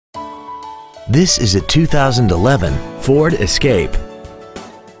This is a 2011 Ford Escape.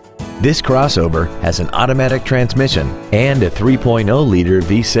 This crossover has an automatic transmission and a 3.0-liter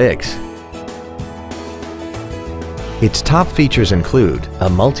V6. Its top features include a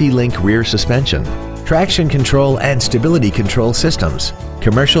multi-link rear suspension, traction control and stability control systems,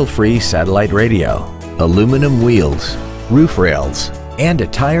 commercial-free satellite radio, aluminum wheels, roof rails, and a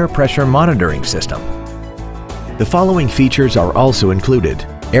tire pressure monitoring system. The following features are also included: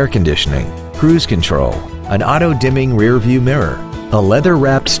 air conditioning, cruise control, an auto-dimming rear-view mirror, a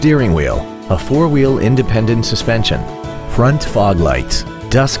leather-wrapped steering wheel, a four-wheel independent suspension, front fog lights,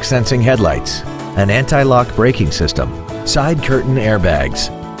 dusk-sensing headlights, an anti-lock braking system, side curtain airbags,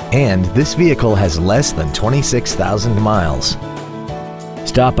 and this vehicle has less than 26,000 miles.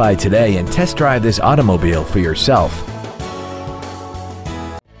 Stop by today and test drive this automobile for yourself.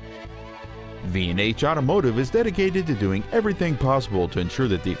 VandH Automotive is dedicated to doing everything possible to ensure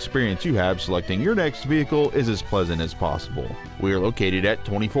that the experience you have selecting your next vehicle is as pleasant as possible. We are located at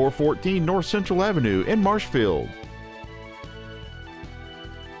 2414 North Central Avenue in Marshfield.